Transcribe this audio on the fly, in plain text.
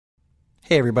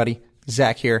Hey everybody,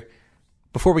 Zach here.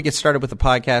 Before we get started with the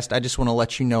podcast, I just want to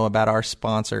let you know about our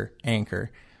sponsor,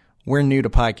 Anchor. We're new to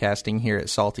podcasting here at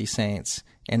Salty Saints,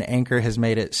 and Anchor has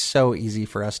made it so easy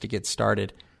for us to get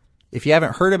started. If you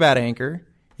haven't heard about Anchor,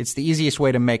 it's the easiest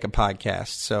way to make a podcast,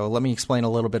 so let me explain a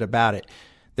little bit about it.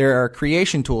 There are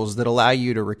creation tools that allow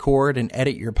you to record and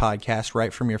edit your podcast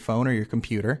right from your phone or your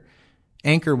computer.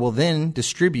 Anchor will then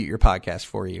distribute your podcast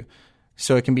for you,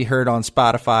 so it can be heard on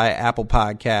Spotify, Apple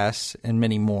Podcasts, and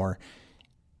many more.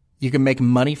 You can make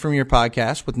money from your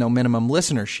podcast with no minimum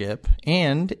listenership,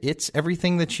 and it's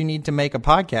everything that you need to make a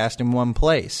podcast in one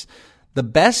place. The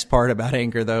best part about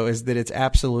Anchor, though, is that it's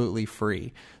absolutely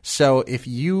free. So if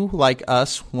you, like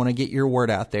us, want to get your word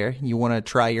out there, you want to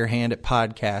try your hand at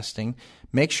podcasting,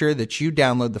 make sure that you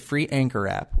download the free Anchor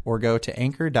app or go to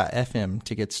anchor.fm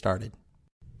to get started.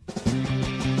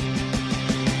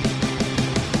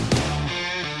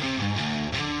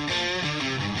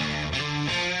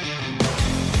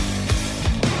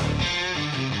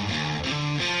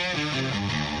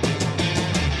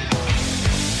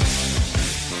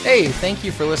 Hey, thank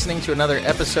you for listening to another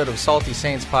episode of Salty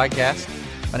Saints Podcast.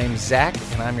 My name is Zach,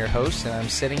 and I'm your host, and I'm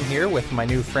sitting here with my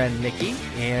new friend, Nikki,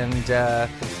 and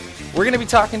we're going to be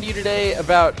talking to you today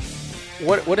about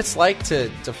what it's like to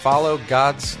follow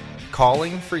God's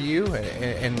calling for you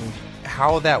and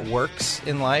how that works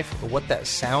in life, what that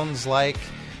sounds like,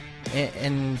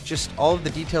 and just all of the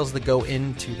details that go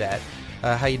into that.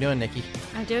 How you doing, Nikki?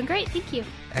 I'm doing great, thank you.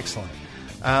 Excellent.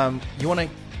 You want to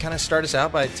kind of start us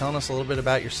out by telling us a little bit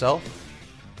about yourself?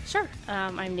 Sure.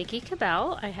 I'm Nikki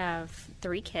Cabell. I have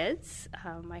 3 kids.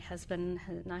 My husband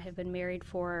and I have been married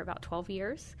for about 12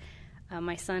 years.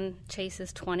 My son, Chase,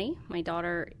 is 20. My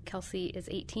daughter, Kelsey, is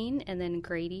 18. And then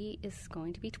Grady is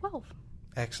going to be 12.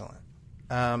 Excellent.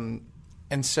 And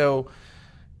so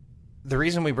the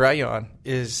reason we brought you on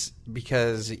is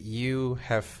because you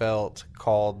have felt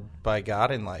called by God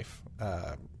in life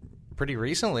pretty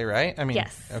recently, right? I mean,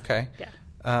 yes. Okay. Yeah.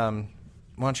 Why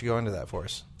don't you go into that for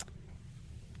us?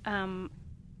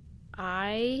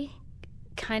 I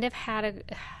kind of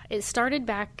it started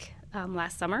back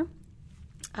last summer.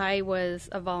 I was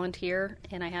a volunteer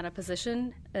and I had a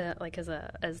position as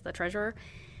the treasurer,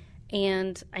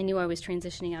 and I knew I was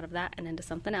transitioning out of that and into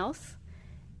something else.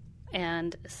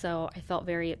 And so I felt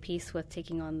very at peace with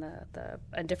taking on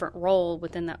a different role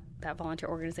within that volunteer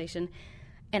organization.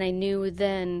 And I knew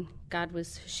then God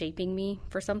was shaping me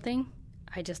for something.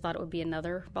 I just thought it would be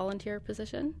another volunteer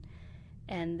position.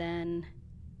 And then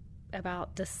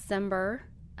about December,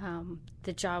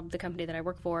 the company that I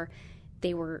work for,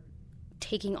 they were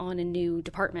taking on a new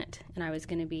department, and I was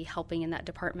going to be helping in that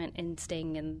department and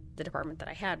staying in the department that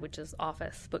I had, which is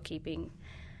office bookkeeping.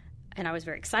 And I was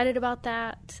very excited about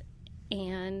that.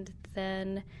 And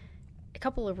then a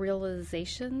couple of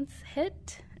realizations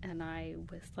hit, and I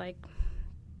was like,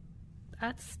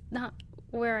 that's not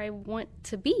where I want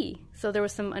to be. So there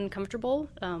was some uncomfortable,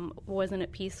 wasn't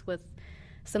at peace with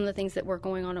some of the things that were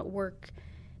going on at work.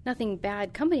 Nothing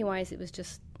bad company-wise, it was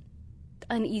just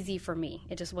uneasy for me.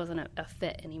 It just wasn't a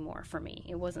fit anymore for me.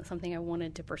 It wasn't something I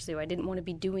wanted to pursue. I didn't want to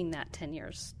be doing that 10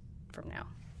 years from now.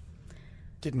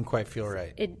 Didn't quite feel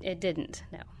right. It didn't,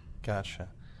 no. Gotcha.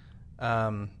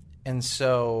 And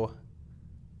so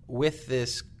with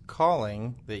this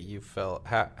calling that you felt,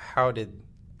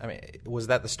 was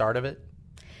that the start of it?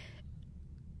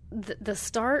 The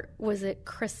start was at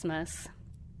Christmas.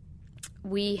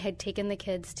 We had taken the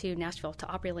kids to Nashville, to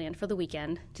Opryland for the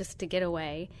weekend, just to get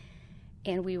away.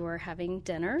 And we were having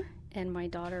dinner, and my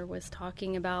daughter was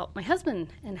talking about my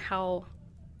husband and how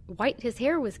white his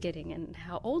hair was getting and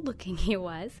how old-looking he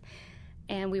was.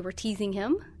 And we were teasing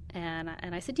him. And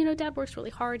I said, Dad works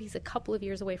really hard. He's a couple of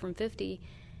years away from 50.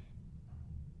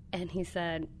 And he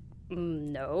said,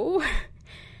 no.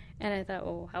 And I thought,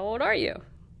 well, how old are you?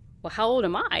 Well, how old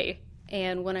am I?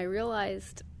 And when I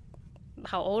realized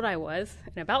how old I was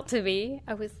and about to be,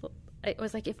 it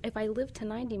was like, if I live to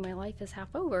 90, my life is half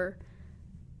over.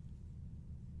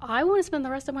 I want to spend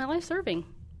the rest of my life serving.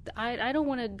 I don't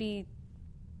want to be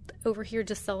over here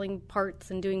just selling parts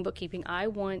and doing bookkeeping. I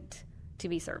want to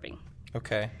be serving.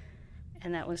 Okay.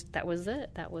 And that was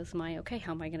it. That was my, okay,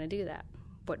 how am I going to do that?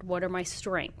 What are my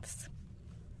strengths?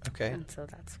 Okay. And so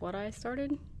that's what I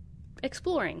started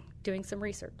exploring, doing some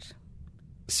research.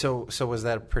 So was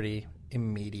that a pretty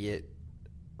immediate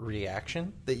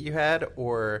reaction that you had?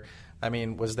 Or,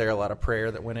 was there a lot of prayer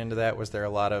that went into that? Was there a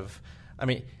lot of,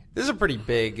 this is a pretty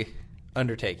big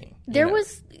undertaking. There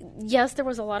was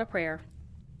a lot of prayer.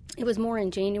 It was more in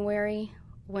January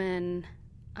when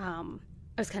I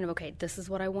was kind of, okay, this is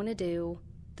what I want to do.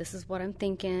 This is what I'm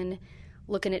thinking.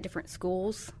 Looking at different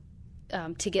schools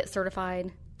to get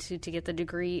certified, to get the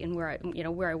degree and where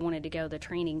I wanted to go, the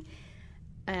training,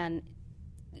 and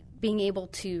being able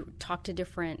to talk to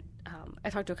different. I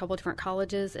talked to a couple of different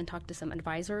colleges and talked to some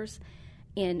advisors,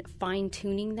 and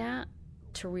fine-tuning that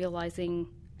to realizing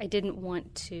I didn't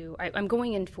want to. I'm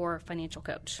going in for a financial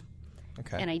coach,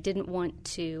 and I didn't want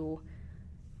to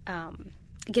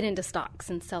get into stocks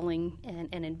and selling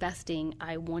and investing.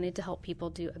 I wanted to help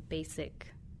people do a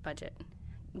basic budget,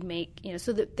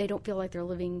 so that they don't feel like they're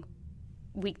living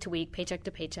week to week, paycheck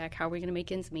to paycheck. How are we going to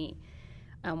make ends meet?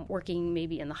 Working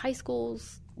maybe in the high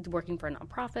schools, working for a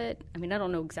nonprofit. I mean, I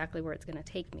don't know exactly where it's going to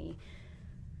take me,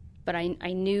 but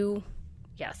I knew,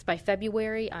 yes, by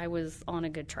February I was on a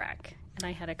good track. And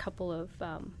I had a couple of,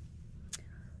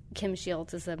 Kim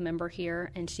Shields is a member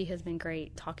here, and she has been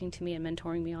great talking to me and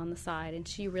mentoring me on the side, and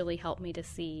she really helped me to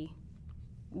see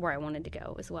where I wanted to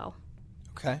go as well.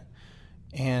 Okay.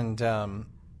 And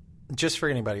just for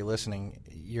anybody listening,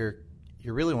 you're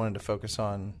really wanting to focus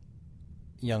on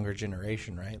younger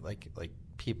generation, right? Like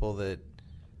people that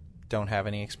don't have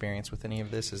any experience with any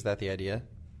of this. Is that the idea?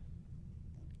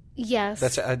 Yes.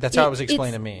 That's how it was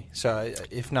explained to me. So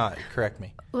if not, correct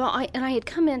me. Well, I had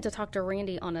come in to talk to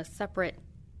Randy on a separate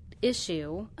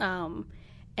issue, and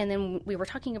then we were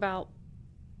talking about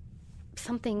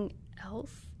something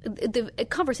else. The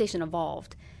conversation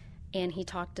evolved, and he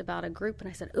talked about a group, and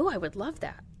I said, "Oh, I would love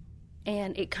that."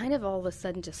 And it kind of all of a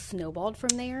sudden just snowballed from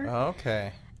there.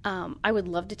 Okay. I would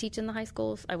love to teach in the high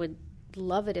schools. I would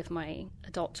love it if my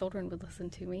adult children would listen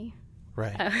to me.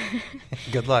 Right.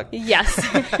 Good luck. Yes.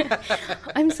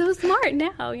 I'm so smart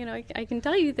now. I can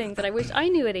tell you things that I wish I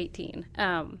knew at 18.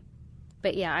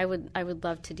 But yeah, I would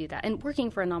love to do that. And working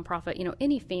for a nonprofit,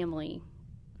 any family,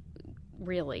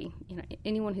 really,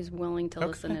 anyone who's willing to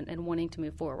listen and wanting to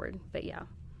move forward. But yeah.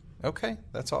 Okay,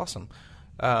 that's awesome.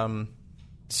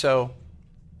 So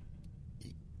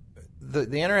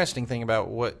the interesting thing about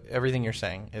everything you're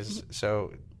saying is,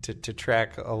 so to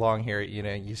track along here,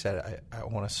 you said I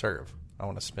want to serve. I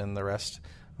want to spend the rest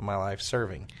of my life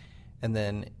serving. And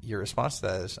then your response to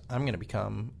that is, I'm going to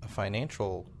become a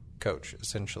financial coach,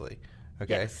 essentially.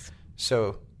 Okay. Yes.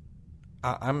 So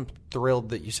I'm thrilled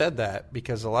that you said that,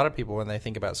 because a lot of people, when they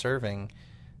think about serving,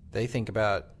 they think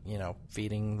about,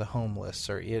 feeding the homeless,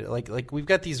 or like we've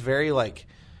got these very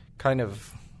kind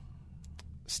of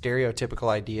stereotypical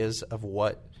ideas of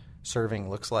what serving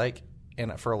looks like.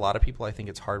 And for a lot of people, I think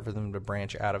it's hard for them to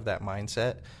branch out of that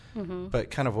mindset. Mm-hmm. But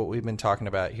kind of what we've been talking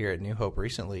about here at New Hope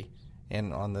recently,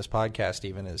 and on this podcast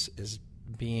even, is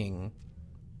being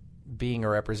a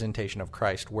representation of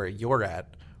Christ where you're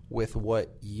at, with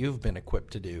what you've been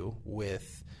equipped to do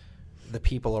with the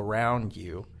people around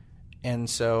you. And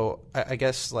so I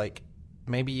guess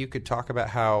maybe you could talk about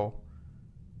how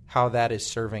that is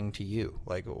serving to you.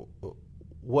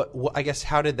 What I guess,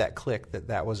 how did that click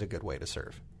that was a good way to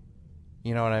serve?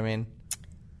 You know what I mean?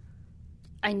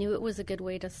 I knew it was a good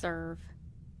way to serve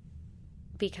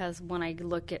because when I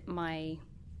look at my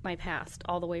past,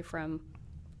 all the way from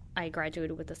I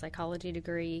graduated with a psychology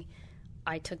degree,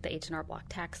 I took the H&R Block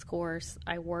tax course,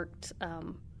 I worked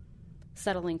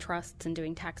settling trusts and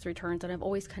doing tax returns, and I've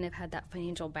always kind of had that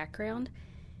financial background.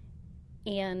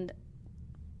 And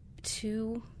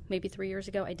 2, maybe 3 years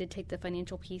ago, I did take the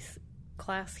financial peace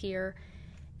class here,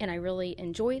 and I really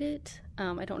enjoyed it.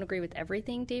 I don't agree with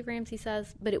everything Dave Ramsey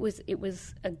says, but it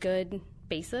was a good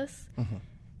basis. Mm-hmm.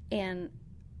 And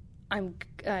I'm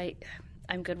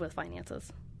good with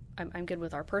finances. I'm good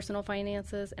with our personal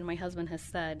finances, and my husband has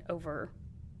said over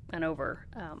and over,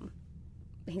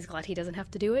 he's glad he doesn't have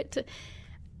to do it.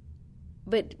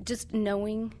 But just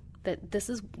knowing that this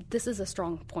is a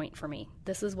strong point for me.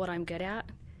 This is what I'm good at.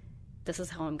 This is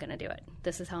how I'm going to do it.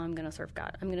 This is how I'm going to serve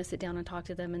God. I'm going to sit down and talk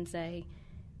to them and say,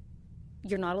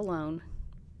 you're not alone.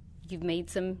 You've made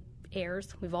some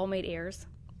errors. We've all made errors,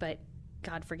 but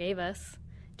God forgave us.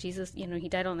 Jesus, he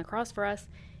died on the cross for us.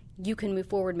 You can move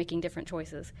forward making different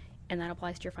choices, and that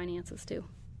applies to your finances too.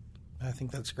 I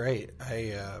think that's great.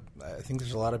 I think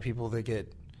there's a lot of people that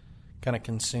get kind of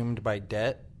consumed by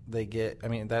debt.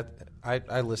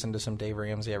 I listen to some Dave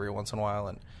Ramsey every once in a while,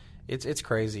 and it's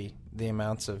crazy the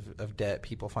amounts of debt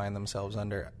people find themselves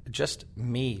under. Just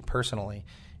me personally,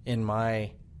 in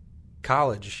my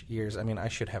college years, I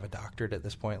should have a doctorate at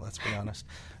this point, let's be honest.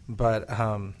 But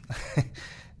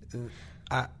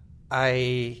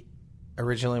I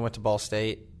originally went to Ball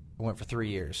State, went for 3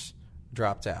 years,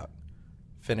 dropped out,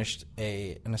 finished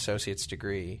an associate's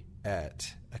degree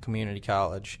at a community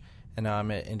college, and now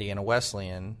I'm at Indiana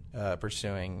Wesleyan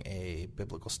pursuing a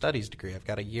biblical studies degree. I've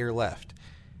got a year left,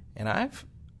 and I've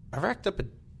racked up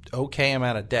an okay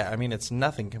amount of debt. It's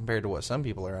nothing compared to what some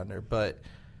people are under, but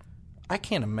I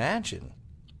can't imagine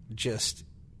just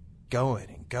going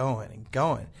and going and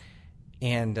going.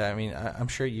 And I mean, I'm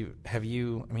sure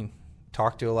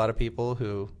talked to a lot of people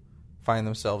who find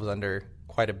themselves under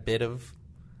quite a bit of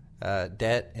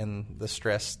debt and the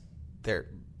stress they're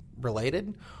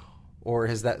related, or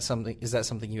is that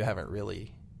something you haven't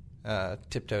really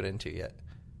tiptoed into yet?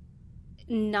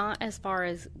 Not as far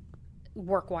as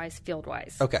work-wise,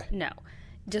 field-wise. Okay. No.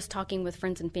 Just talking with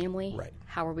friends and family. Right.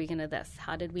 How are we going to this?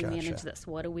 How did we manage this?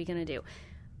 What are we going to do?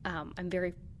 I'm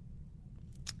very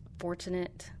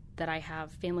fortunate that I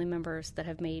have family members that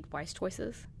have made wise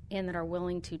choices and that are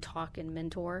willing to talk and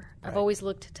mentor. Right. I've always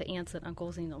looked to aunts and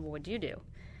uncles and, well, what do you do?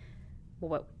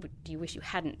 Well, what do you wish you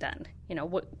hadn't done?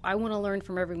 What I want to learn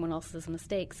from everyone else's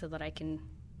mistakes so that I can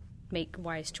make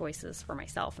wise choices for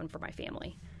myself and for my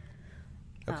family.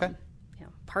 Okay.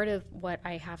 Part of what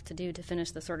I have to do to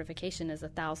finish the certification is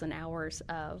 1,000 hours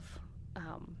of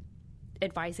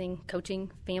advising,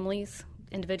 coaching families,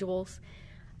 individuals.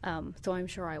 So I'm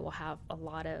sure I will have a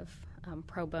lot of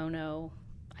pro bono.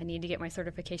 I need to get my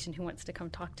certification. Who wants to come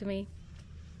talk to me?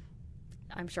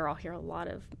 I'm sure I'll hear a lot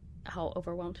of how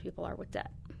overwhelmed people are with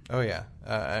debt. Oh, yeah.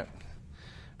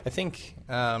 I think,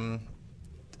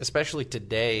 especially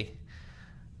today,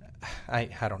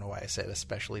 I don't know why I said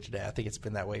especially today. I think it's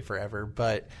been that way forever.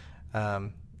 But,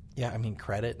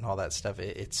 credit and all that stuff,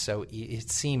 it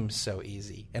seems so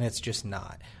easy, and it's just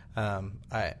not.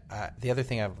 The other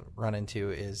thing I've run into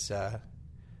is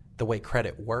the way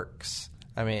credit works.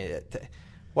 I mean,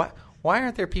 why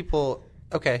aren't there people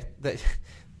 – okay,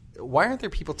 why aren't there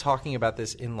people talking about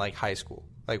this in, like, high school?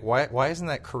 Like, why isn't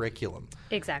that curriculum?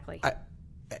 Exactly.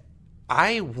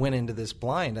 I went into this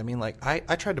blind. I mean, like,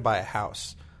 I tried to buy a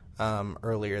house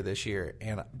earlier this year,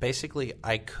 and basically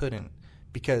I couldn't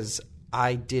because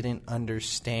I didn't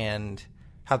understand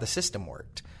how the system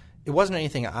worked. It wasn't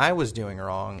anything I was doing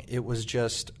wrong. It was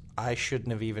just I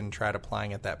shouldn't have even tried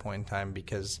applying at that point in time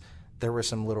because there were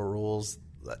some little rules.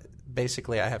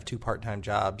 Basically, I have 2 part-time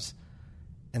jobs,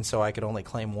 and so I could only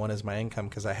claim one as my income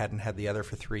because I hadn't had the other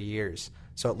for 3 years.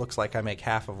 So it looks like I make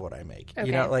half of what I make.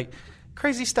 Okay. Like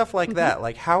crazy stuff like that.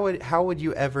 Like how would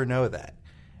you ever know that?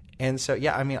 And so,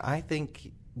 yeah, I mean, I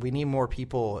think we need more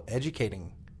people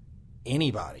educating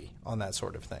anybody on that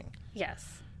sort of thing. Yes.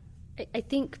 I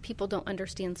think people don't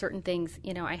understand certain things.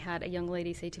 I had a young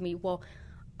lady say to me, well,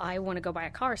 I want to go buy a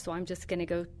car, so I'm just going to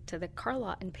go to the car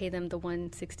lot and pay them the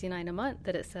 $169 a month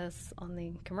that it says on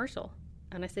the commercial.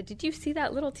 And I said, did you see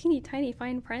that little teeny tiny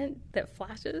fine print that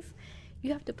flashes?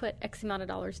 You have to put X amount of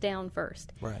dollars down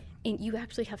first. Right. And you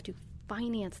actually have to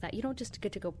finance that. You don't just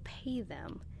get to go pay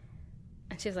them.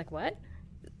 And she was like, what?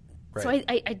 Right. So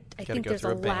I think there's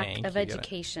a lack of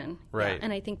education. Right. Yeah.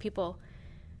 And I think people,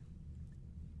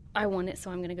 I want it,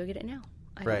 so I'm going to go get it now.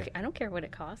 I don't care what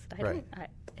it costs.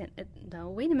 No,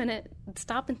 wait a minute.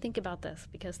 Stop and think about this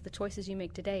because the choices you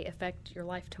make today affect your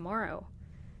life tomorrow.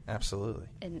 Absolutely.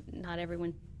 And not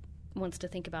everyone wants to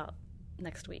think about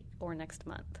next week or next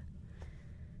month.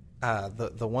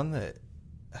 The one that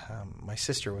my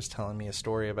sister was telling me a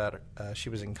story about, she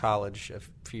was in college a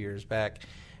few years back,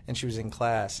 and she was in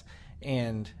class,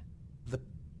 and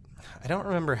I don't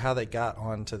remember how they got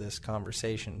onto this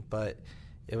conversation, but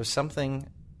it was something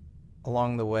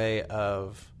along the way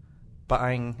of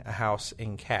buying a house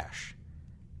in cash.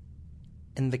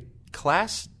 In the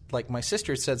class, like my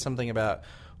sister said something about,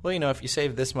 well, if you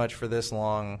save this much for this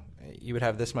long, you would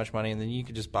have this much money, and then you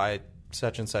could just buy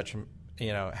such and such,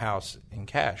 house in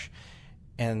cash.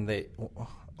 And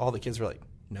all the kids were like,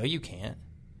 no, you can't.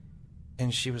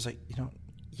 And she was like,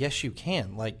 yes, you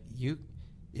can. Like,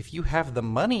 if you have the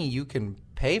money, you can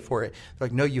pay for it. They're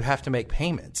like, no, you have to make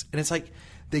payments. And it's like,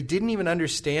 they didn't even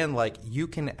understand, like, you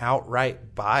can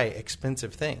outright buy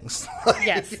expensive things. Like,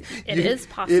 yes, it is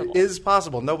possible. It is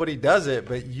possible. Nobody does it,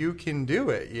 but you can do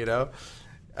it,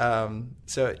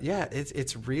 So, yeah,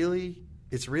 it's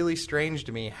really strange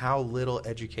to me how little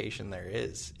education there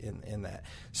is in that.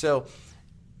 So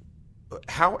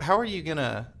how are you going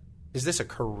to – is this a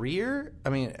career? I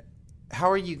mean, how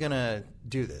are you going to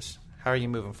do this? How are you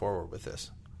moving forward with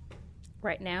this?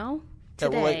 Right now,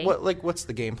 today. What's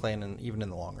the game plan, and even in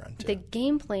the long run, too? The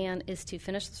game plan is to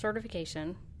finish the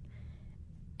certification,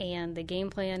 and the game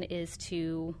plan is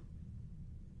to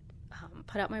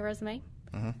put out my resume,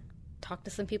 talk to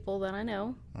some people that I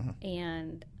know,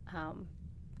 and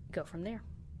go from there.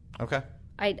 Okay.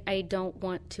 I don't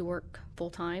want to work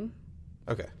full-time.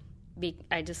 Okay.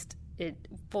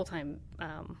 Full-time,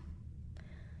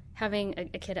 having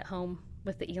a kid at home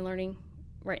with the e-learning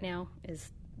right now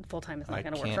is full-time is not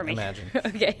going to work for me. I can't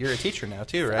imagine. Okay. You're a teacher now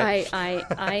too, right? I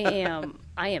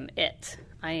am it.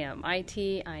 I am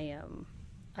IT. I am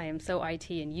I am so IT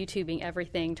and YouTubing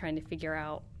everything, trying to figure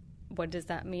out what does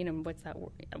that mean and what's that,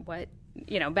 what,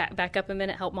 back up a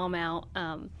minute, help mom out.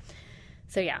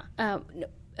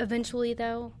 Eventually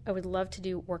though, I would love to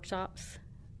do workshops,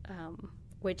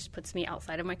 which puts me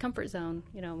outside of my comfort zone.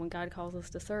 When God calls us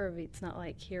to serve, it's not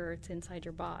like here, it's inside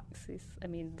your box.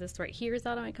 This right here is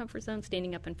out of my comfort zone.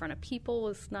 Standing up in front of people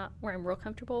is not where I'm real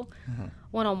comfortable. Mm-hmm.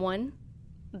 One-on-one,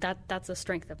 that's a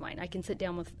strength of mine. I can sit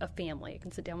down with a family. I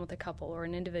can sit down with a couple or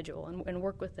an individual and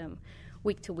work with them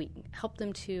week to week, help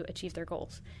them to achieve their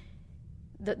goals.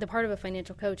 The part of a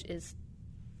financial coach is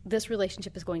this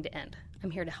relationship is going to end.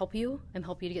 I'm here to help you. I'm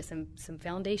helping you to get some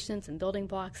foundations and building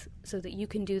blocks so that you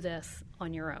can do this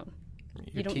on your own.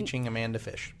 You're teaching a man to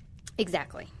fish.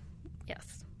 Exactly.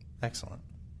 Yes. Excellent.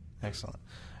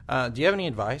 Do you have any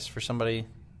advice for somebody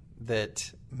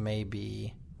that may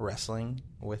be wrestling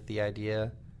with the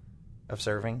idea of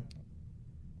serving?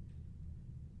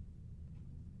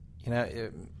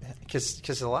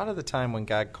 Because a lot of the time when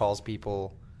God calls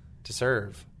people to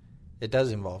serve, it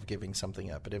does involve giving something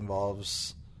up. It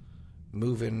involves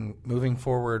moving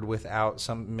forward without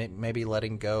maybe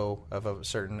letting go of a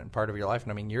certain part of your life.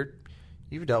 And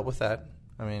you've dealt with that.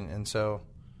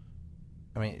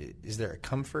 Is there a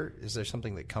comfort? Is there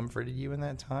something that comforted you in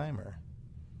that time, or?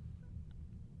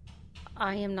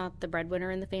 I am not the breadwinner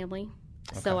in the family,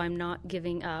 okay. So I'm not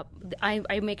giving up.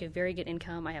 I make a very good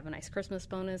income. I have a nice Christmas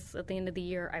bonus at the end of the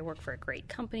year. I work for a great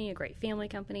company, a great family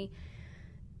company.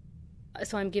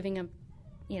 So I'm giving up,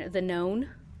 the known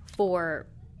for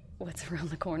what's around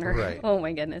the corner. Right. Oh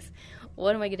my goodness.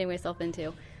 What am I getting myself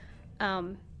into?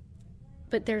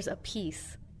 But there's a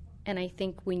peace. And I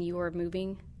think when you are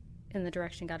moving in the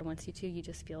direction God wants you to, you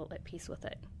just feel at peace with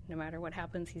it. No matter what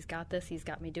happens, He's got this. He's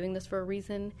got me doing this for a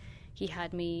reason. He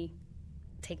had me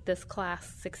take this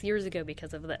class 6 years ago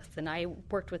because of this. And I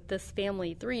worked with this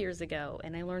family 3 years ago,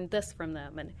 and I learned this from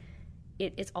them. And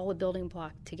it's all a building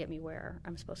block to get me where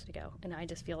I'm supposed to go. And I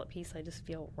just feel at peace. I just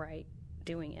feel right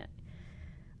doing it.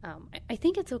 I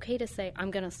think it's okay to say, I'm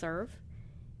going to serve,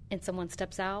 and someone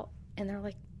steps out, and they're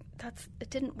like, it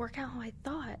didn't work out how I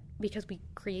thought, because we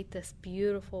create this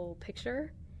beautiful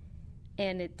picture,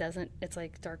 and it's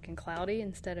like dark and cloudy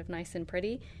instead of nice and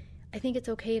pretty. I think it's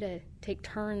okay to take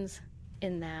turns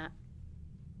in that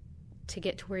to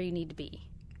get to where you need to be.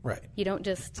 Right. You don't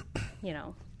just,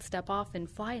 step off and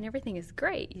fly and everything is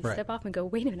great. You right. step off and go,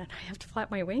 wait a minute, I have to flap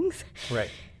my wings.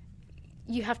 Right.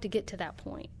 You have to get to that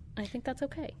point. I think that's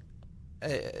okay.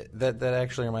 That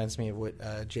actually reminds me of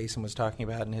what Jason was talking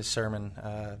about in his sermon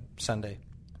Sunday,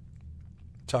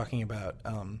 talking about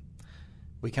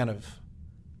we kind of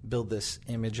build this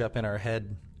image up in our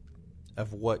head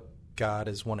of what God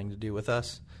is wanting to do with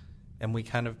us, and we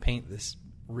kind of paint this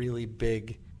really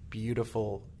big,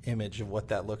 beautiful image of what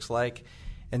that looks like.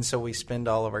 And so we spend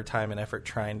all of our time and effort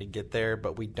trying to get there,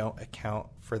 but we don't account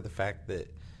for the fact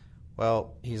that,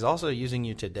 well, He's also using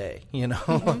you today,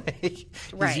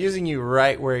 Mm-hmm. He's using you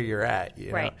right where you're at,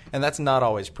 right. And that's not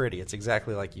always pretty. It's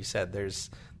exactly like you said. There's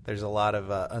a lot of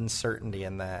uncertainty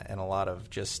in that, and a lot of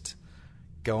just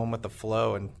going with the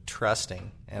flow and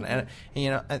trusting. And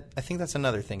I think that's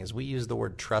another thing is we use the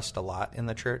word trust a lot in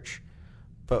the church,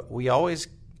 but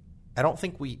I don't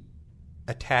think we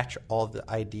attach all the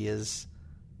ideas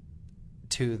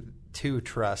to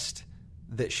trust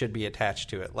that should be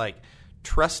attached to it. Like,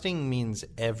 trusting means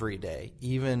every day,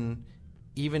 even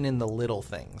in the little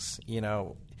things,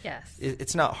 Yes.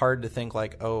 It's not hard to think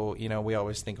like, we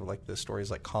always think of like the stories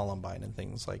like Columbine and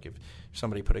things like if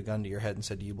somebody put a gun to your head and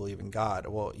said, do you believe in God?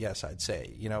 Well, yes, I'd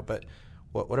say, but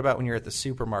what about when you're at the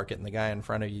supermarket and the guy in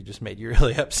front of you just made you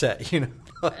really upset,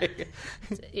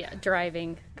 Yeah,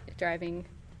 driving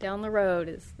down the road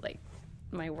is like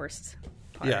my worst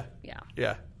part. Yeah.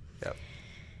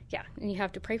 Yeah, and you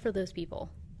have to pray for those people.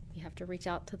 You have to reach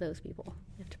out to those people.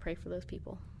 You have to pray for those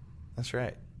people. That's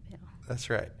right. Yeah. That's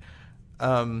right.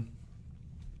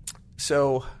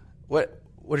 So what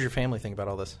does your family think about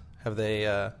all this? Have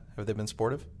they been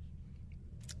supportive?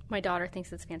 My daughter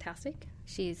thinks it's fantastic.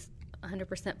 She's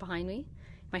 100% behind me.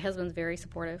 My husband's very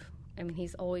supportive.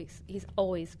 He's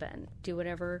always been, do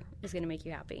whatever is going to make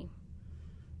you happy.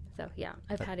 So yeah,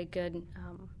 I've had a good,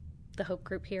 the Hope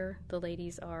group here. The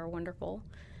ladies are wonderful.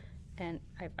 And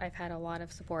I've had a lot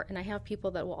of support. And I have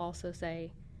people that will also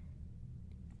say,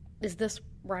 is this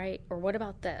right? Or what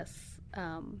about this?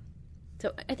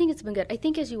 So I think it's been good. I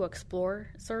think as you explore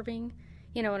serving,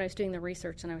 when I was doing the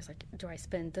research and I was like, do I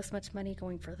spend this much money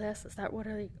going for this? Is that what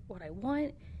I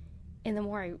want? And the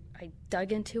more I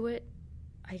dug into it,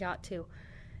 I got to,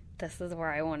 this is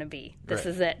where I want to be. This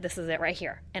is it. This is it right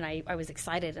here. And I was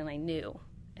excited and I knew.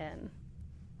 And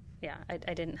yeah, I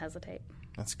didn't hesitate.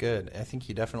 That's good. I think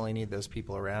you definitely need those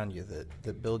people around you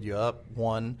that build you up,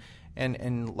 one.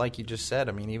 And like you just said,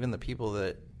 I mean, even the people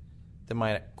that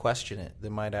might question it, that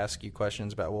might ask you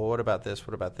questions about, well, what about this?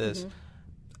 What about this?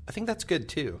 I think that's good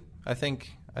too. I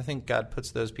think God puts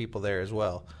those people there as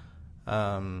well.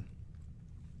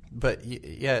 But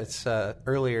yeah, it's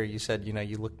earlier you said,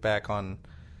 you look back on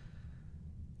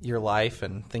your life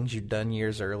and things you've done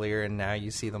years earlier, and now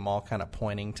you see them all kind of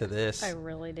pointing to this. I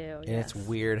really do. And it's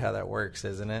weird how that works,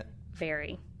 isn't it?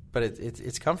 Very. But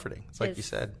it's comforting. It's like you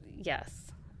said. Yes.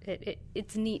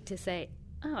 It's neat to say,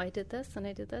 oh, I did this and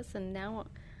I did this, and now,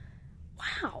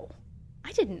 wow,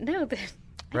 I didn't know that.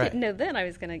 I didn't know then I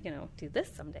was going to, do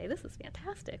this someday. This is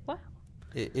fantastic. Wow.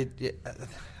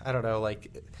 I don't know.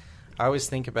 Like, I always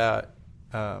think about,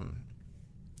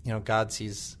 God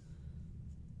sees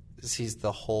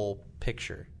the whole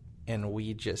picture, and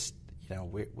we just,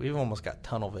 we've almost got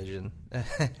tunnel vision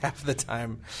half the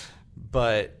time.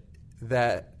 But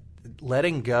that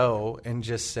letting go and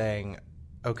just saying,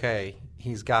 okay,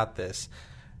 he's got this.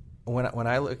 When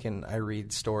I look and I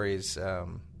read stories,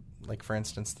 like for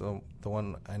instance, the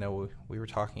one I know we were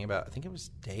talking about, I think it was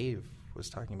Dave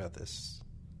was talking about this.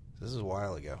 This is a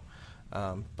while ago,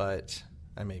 but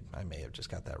I may have just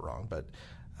got that wrong. But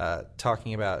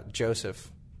talking about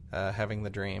Joseph having the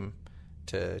dream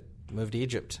to move to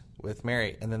Egypt with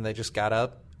Mary, and then they just got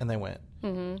up and they went.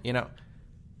 Mm-hmm.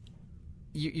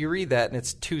 You read that and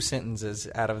it's 2 sentences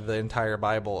out of the entire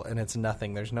Bible, and it's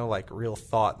nothing. There's no like real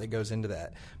thought that goes into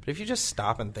that. But if you just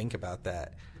stop and think about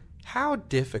that, how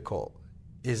difficult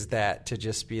is that to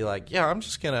just be like, yeah, I'm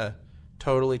just gonna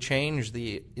totally change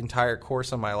the entire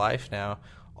course of my life now,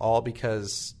 all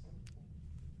because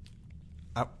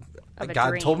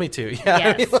God told me to.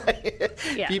 Yeah,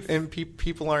 Yes. Yes.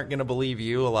 People aren't going to believe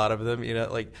you. A lot of them,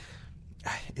 like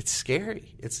it's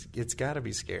scary. It's got to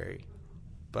be scary.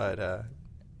 But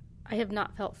I have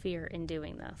not felt fear in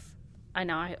doing this. I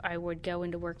know I would go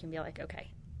into work and be like,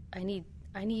 okay, I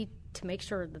need to make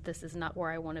sure that this is not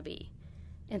where I want to be,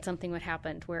 and something would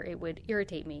happen where it would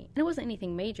irritate me, and it wasn't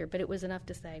anything major, but it was enough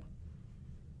to say,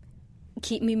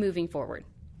 keep me moving forward.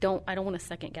 I don't want to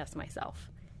second guess myself.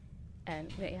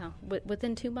 And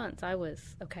within 2 months, I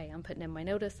was, okay, I'm putting in my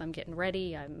notice, I'm getting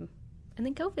ready, and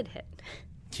then COVID hit.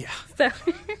 Yeah. So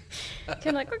kind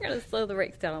of like, we're going to slow the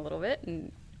brakes down a little bit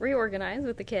and reorganize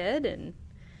with the kid. And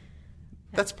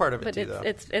that's part of it, too, though.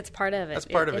 It's part of it. That's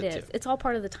part of it, too. It's all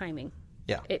part of the timing.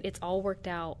 Yeah. It's all worked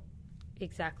out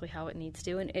exactly how it needs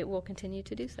to, and it will continue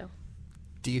to do so.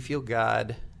 Do you feel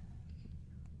God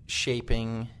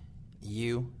shaping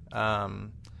you?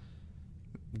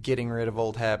 Getting rid of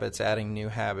old habits, adding new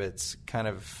habits, kind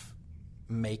of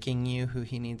making you who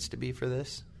he needs to be for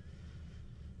this?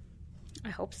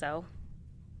 I hope so.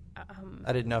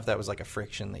 I didn't know if that was like a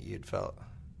friction that you'd felt.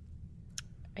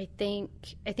 I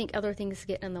think other things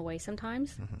get in the way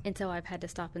sometimes, and so I've had to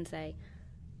stop and say,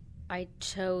 I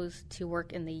chose to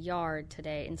work in the yard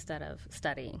today instead of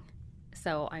studying,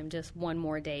 so I'm just one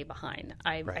more day behind.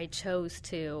 I chose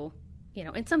to,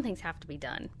 and some things have to be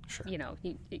done. Sure.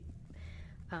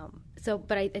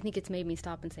 But I think it's made me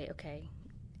stop and say, okay,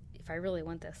 if I really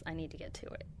want this, I need to get to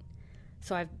it.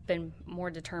 So I've been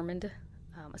more determined,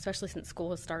 especially since school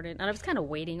has started. And I was kind of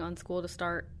waiting on school to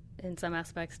start in some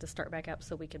aspects, to start back up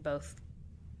so we could both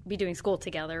be doing school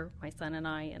together, my son and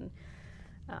I. And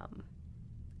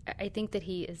I think that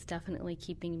he is definitely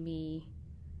keeping me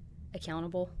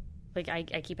accountable. Like I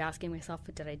keep asking myself,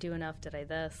 did I do enough? Did I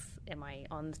this? Am I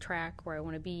on the track where I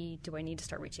want to be? Do I need to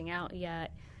start reaching out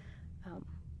yet?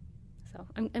 So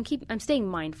I'm staying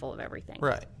mindful of everything.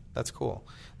 Right. That's cool.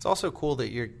 It's also cool that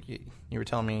you were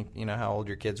telling me, how old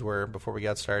your kids were before we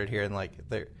got started here, and like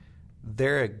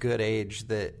they're a good age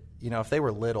that, if they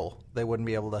were little, they wouldn't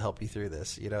be able to help you through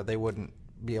this. They wouldn't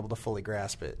be able to fully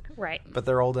grasp it. Right. But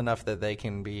they're old enough that they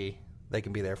can be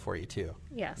there for you too.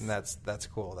 Yes. And that's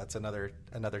cool. That's another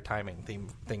timing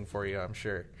thing for you, I'm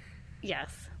sure.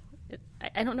 Yes.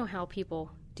 I don't know how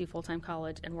people do full-time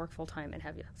college and work full-time and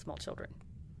have small children.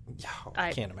 Yeah,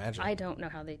 I can't imagine. I don't know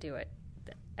how they do it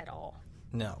at all.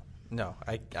 No.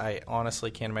 I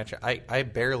honestly can't imagine. I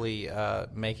barely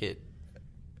make it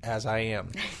as I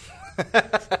am.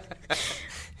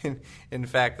 In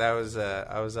fact, I was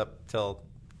up till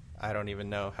I don't even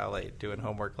know how late doing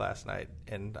homework last night,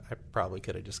 and I probably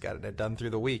could have just gotten it done through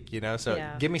the week, So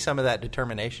yeah. Give me some of that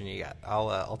determination you got.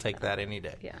 I'll take that any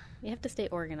day. Yeah, you have to stay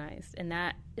organized, and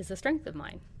that is a strength of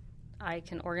mine. I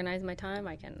can organize my time.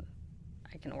 I can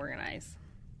organize.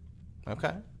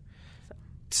 Okay.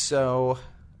 So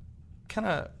kind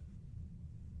of,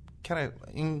 I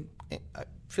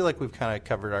feel like we've kind of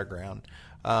covered our ground.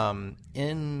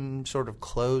 In sort of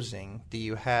closing, do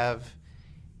you have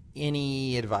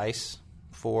any advice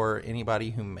for anybody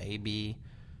who may be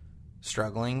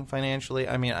struggling financially?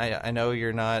 I mean, I know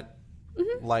you're not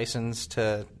licensed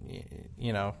to,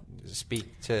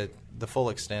 speak to the full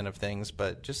extent of things,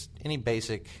 but just any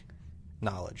basic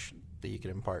knowledge that you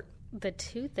could impart. The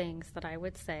two things that I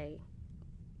would say,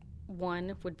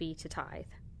 one would be to tithe.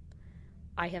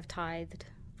 I have tithed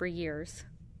for years,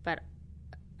 but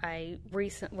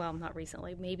not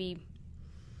recently, maybe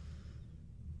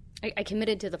I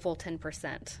committed to the full 10%.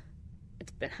 Had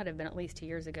to have been at least 2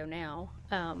 years ago now.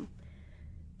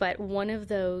 But one of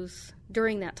those,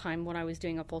 during that time when I was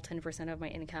doing a full 10% of my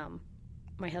income,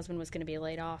 my husband was going to be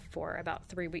laid off for about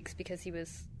 3 weeks because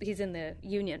he's in the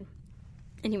union,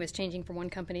 and he was changing from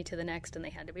one company to the next, and they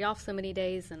had to be off so many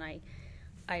days. And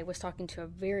I was talking to a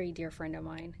very dear friend of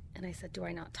mine, and I said, do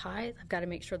I not tithe? I've got to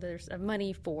make sure there's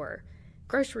money for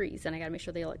groceries, and I got to make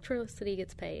sure the electricity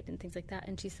gets paid and things like that.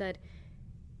 And she said,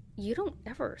 you don't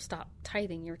ever stop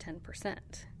tithing your 10%.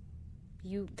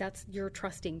 You're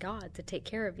trusting God to take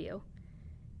care of you.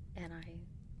 And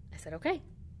I said, okay.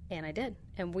 And I did.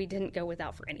 And we didn't go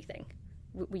without for anything.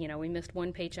 We missed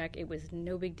one paycheck. It was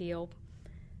no big deal.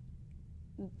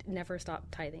 Never stop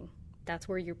tithing. That's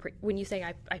where when you say,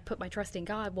 I put my trust in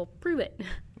God, well, prove it.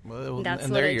 Well,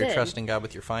 and there you're trusting God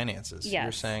with your finances. Yes.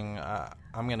 You're saying,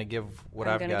 I'm going to give what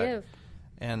I've got. Give.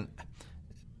 And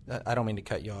I don't mean to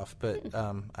cut you off, but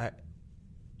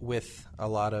with a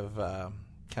lot of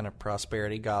kind of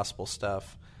prosperity gospel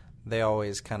stuff, they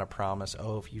always kind of promise,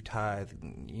 if you tithe,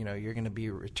 you're going to be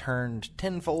returned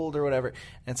tenfold or whatever.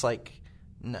 And it's like,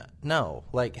 no,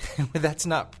 like that's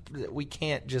not. We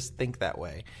can't just think that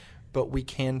way, but we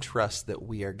can trust that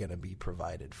we are going to be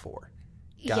provided for.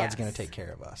 God's going to take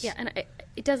care of us. Yeah, and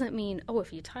it doesn't mean,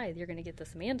 if you tithe, you're going to get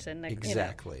this mansion.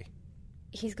 Exactly.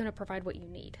 He's going to provide what you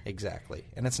need. Exactly.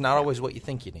 And it's not always what you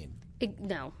think you need.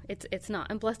 No, it's not.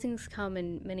 And blessings come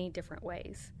in many different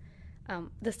ways.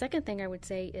 The second thing I would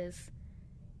say is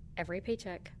every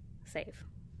paycheck, save.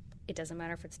 It doesn't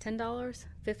matter if it's $10,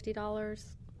 $50,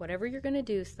 whatever you're going to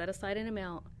do, set aside an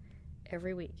amount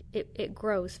every week. It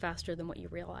grows faster than what you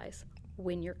realize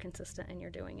when you're consistent and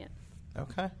you're doing it.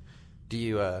 Okay. Do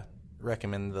you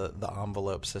recommend the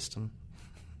envelope system?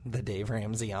 The Dave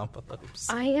Ramsey envelopes?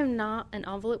 I am not an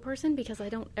envelope person because I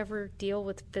don't ever deal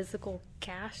with physical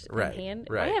cash in hand.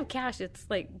 Right. If I have cash, it's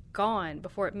like gone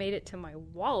before it made it to my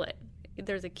wallet.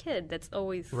 There's a kid that's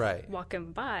always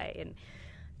walking by, and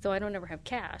so I don't ever have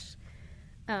cash.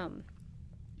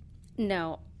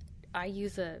 No, I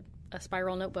use a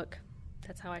spiral notebook.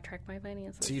 That's how I track my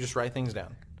finances. So you just write things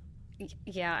down?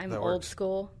 Yeah, I'm old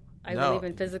school. I believe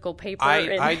in physical paper.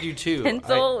 I do too.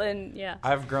 Pencil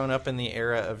I've grown up in the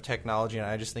era of technology, and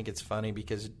I just think it's funny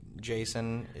because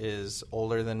Jason is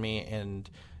older than me and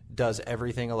does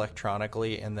everything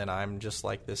electronically, and then I'm just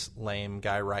like this lame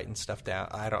guy writing stuff down.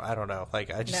 I don't know.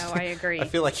 Like I agree. I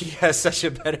feel like he has such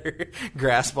a better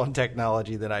grasp on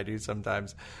technology than I do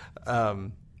sometimes.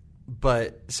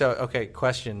 But so okay,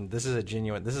 question. This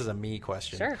is a me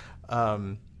question. Sure.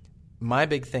 My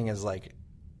big thing is like,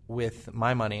 with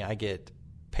my money, I get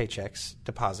paychecks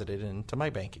deposited into my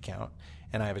bank account,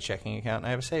 and I have a checking account and I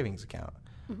have a savings account.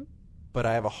 Mm-hmm. But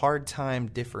I have a hard time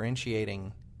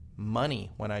differentiating money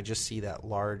when I just see that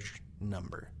large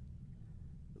number.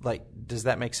 Like, does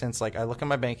that make sense? Like, I look at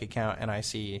my bank account and I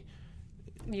see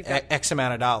X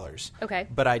amount of dollars. Okay.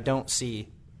 But I don't see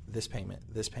this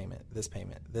payment, this payment, this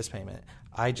payment, this payment.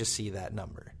 I just see that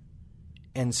number.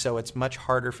 And so it's much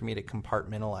harder for me to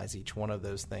compartmentalize each one of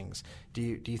those things. Do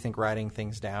you think writing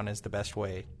things down is the best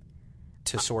way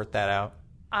to sort that out?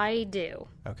 I do.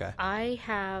 Okay. I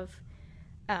have,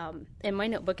 in my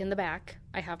notebook in the back,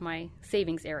 I have my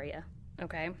savings area,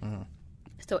 okay? Mm-hmm.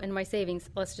 So in my savings,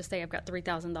 let's just say I've got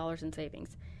 $3,000 in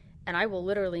savings. And I will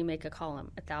literally make a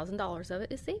column. $1,000 of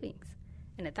it is savings.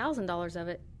 And $1,000 of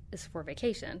it is for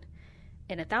vacation.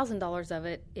 And $1,000 of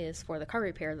it is for the car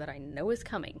repair that I know is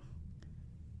coming.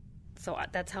 So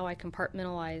that's how I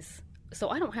compartmentalize. So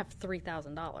I don't have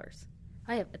 $3,000.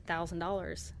 I have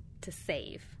 $1,000 to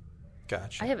save.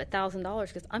 Gotcha. I have $1,000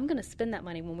 because I'm going to spend that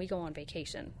money when we go on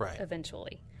vacation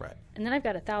eventually. Right. And then I've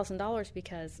got $1,000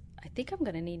 because I think I'm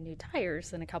going to need new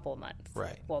tires in a couple of months.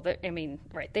 Right. Well,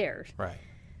 right there. Right.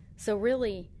 So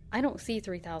really, I don't see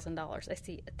 $3,000. I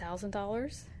see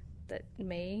 $1,000 that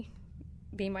may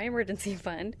be my emergency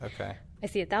fund. Okay. I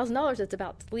see $1,000 that's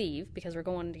about to leave because we're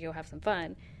going to go have some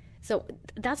fun. So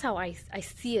that's how I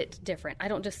see it different. I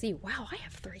don't just see, wow, I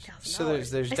have $3,000. So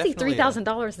there's I see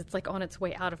 $3,000 that's like on its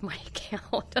way out of my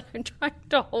account. I'm trying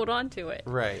to hold on to it.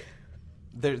 Right.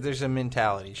 There's a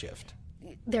mentality shift.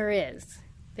 There is.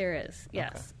 There is,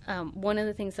 yes. Okay. One of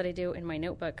the things that I do in my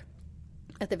notebook,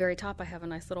 at the very top, I have a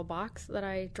nice little box that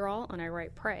I draw, and I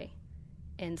write pray.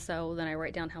 And so then I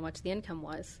write down how much the income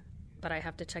was, but I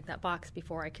have to check that box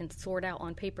before I can sort out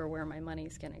on paper where my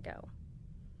money's going to go.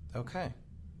 Okay.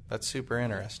 That's super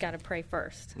interesting. Got to pray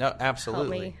first. No,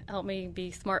 absolutely. Help me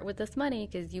be smart with this money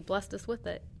because you blessed us with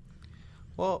it.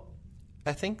 Well,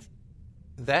 I think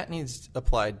that needs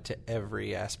applied to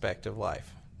every aspect of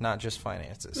life, not just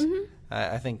finances. Mm-hmm.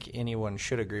 I think anyone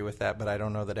should agree with that, but I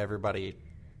don't know that everybody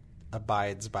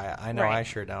abides by it. I know I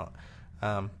sure don't.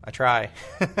 I try,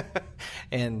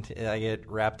 and I get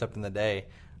wrapped up in the day.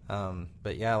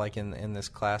 But yeah, like in this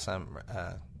class,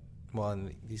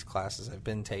 in these classes I've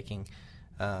been taking,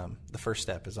 the first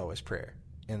step is always prayer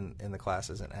in the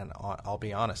classes. And I'll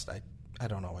be honest, I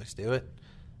don't always do it.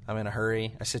 I'm in a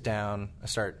hurry. I sit down, I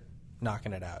start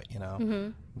knocking it out,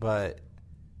 Mm-hmm. But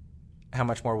how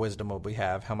much more wisdom would we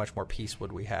have? How much more peace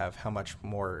would we have? How much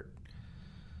more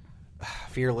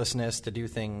fearlessness to do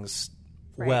things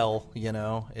well, I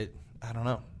don't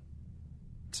know.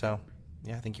 So,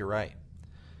 yeah, I think you're right.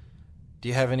 Do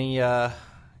you have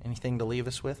anything to leave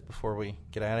us with before we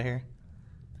get out of here?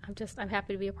 I'm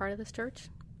happy to be a part of this church.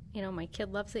 My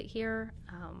kid loves it here.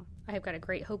 I've got a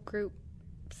great Hope group,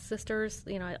 sisters.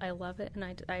 I love it,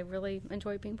 and I really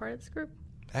enjoy being part of this group.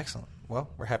 Excellent. Well,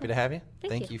 we're happy to have you.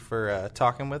 Thank you for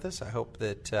talking with us. I hope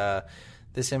that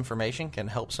this information can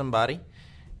help somebody.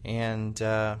 And,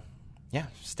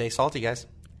 stay salty, guys.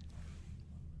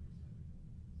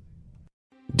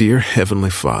 Dear Heavenly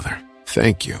Father,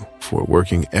 thank you for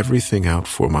working everything out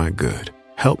for my good.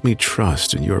 Help me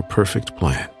trust in your perfect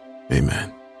plan.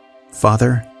 Amen.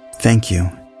 Father, thank you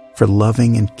for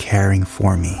loving and caring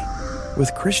for me.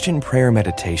 With Christian Prayer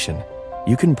Meditation,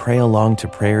 you can pray along to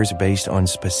prayers based on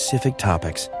specific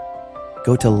topics.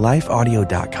 Go to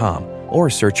lifeaudio.com or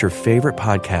search your favorite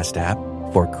podcast app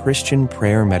for Christian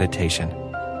Prayer Meditation.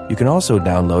 You can also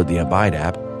download the Abide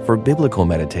app for biblical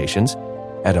meditations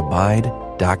at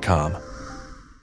abide.com.